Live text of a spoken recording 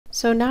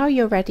So now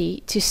you're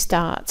ready to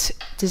start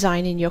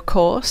designing your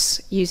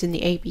course using the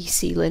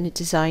ABC Learning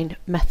Design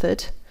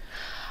method.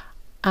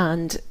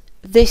 And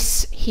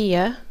this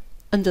here,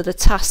 under the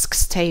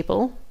tasks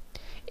table,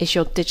 is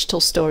your digital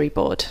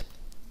storyboard.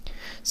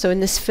 So in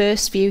this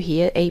first view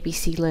here,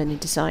 ABC Learning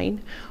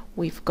Design,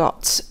 we've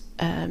got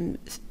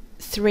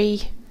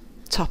 3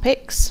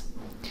 topics,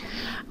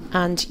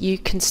 and you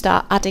can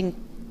start adding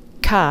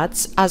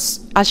cards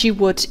as you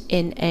would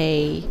in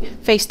a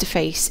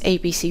face-to-face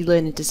ABC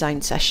Learning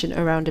Design session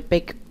around a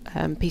big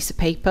piece of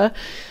paper,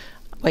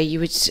 where you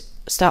would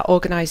start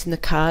organising the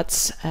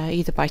cards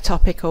either by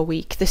topic or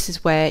week. This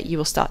is where you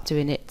will start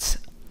doing it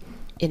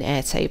in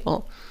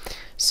Airtable.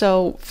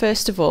 So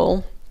first of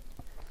all,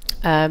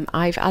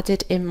 I've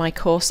added in my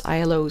course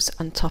ILOs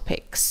and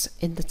topics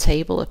in the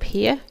table up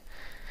here,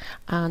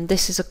 and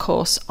this is a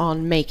course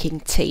on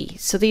making tea.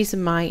 So these are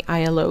my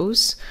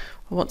ILOs.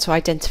 I want to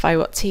identify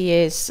what tea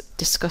is,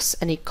 discuss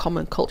any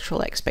common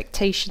cultural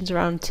expectations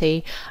around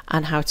tea,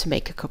 and how to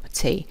make a cup of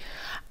tea.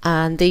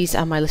 And these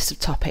are my list of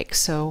topics.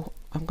 So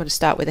I'm going to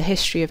start with a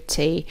history of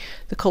tea,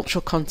 the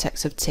cultural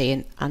context of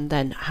tea, and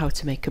then how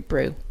to make a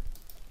brew.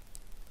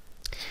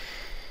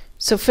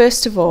 So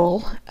first of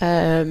all,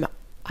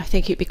 I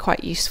think it'd be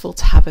quite useful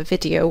to have a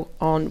video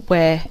on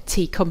where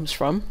tea comes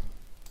from.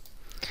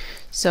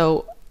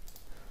 So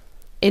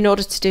in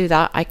order to do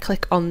that, I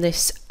click on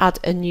this add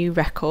a new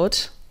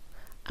record,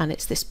 and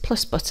it's this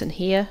plus button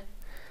here,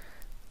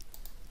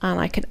 and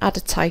I can add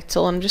a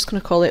title. I'm just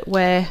going to call it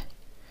Where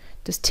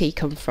Does Tea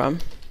Come From?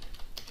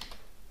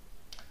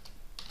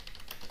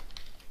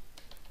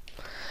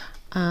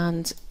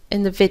 And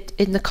in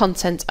the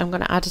content, I'm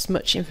going to add as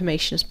much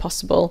information as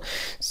possible.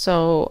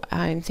 So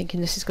I'm thinking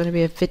this is going to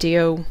be a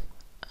video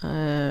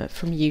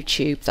from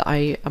YouTube that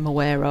I am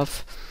aware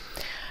of.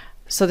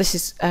 So this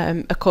is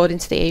according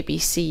to the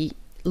ABC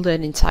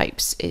learning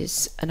types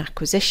is an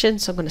acquisition,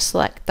 so I'm going to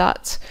select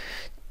that.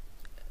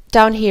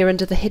 Down here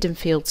under the hidden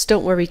fields,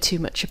 don't worry too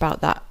much about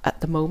that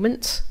at the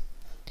moment,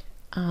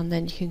 and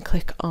then you can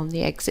click on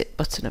the exit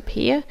button up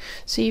here.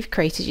 So you've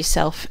created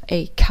yourself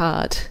a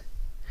card,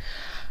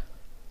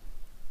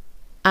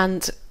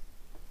 and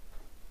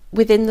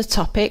within the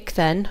topic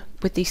then,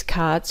 with these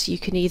cards, you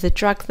can either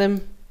drag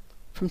them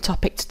from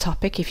topic to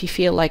topic if you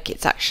feel like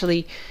it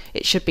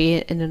should be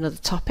in another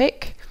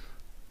topic,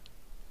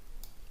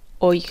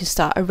 or you can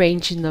start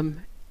arranging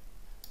them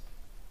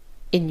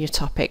in your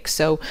topic.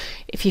 So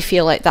if you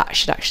feel like that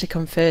should actually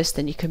come first,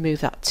 then you can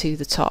move that to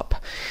the top.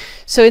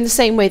 So in the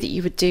same way that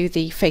you would do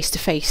the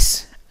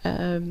face-to-face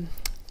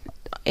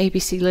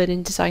ABC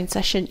Learning Design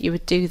session, you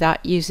would do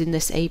that using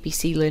this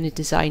ABC Learning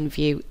Design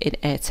view in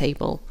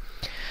Airtable.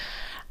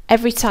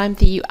 Every time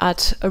that you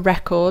add a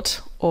record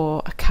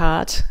or a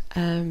card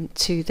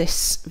to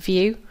this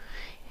view,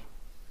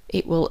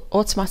 it will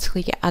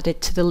automatically get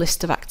added to the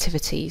list of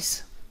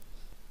activities.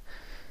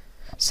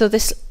 So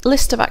this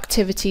list of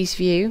activities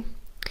view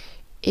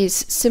is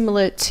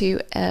similar to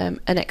an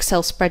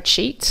Excel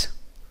spreadsheet,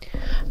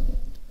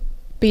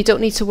 but you don't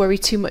need to worry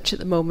too much at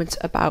the moment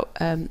about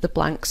the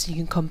blanks. You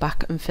can come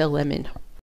back and fill them in.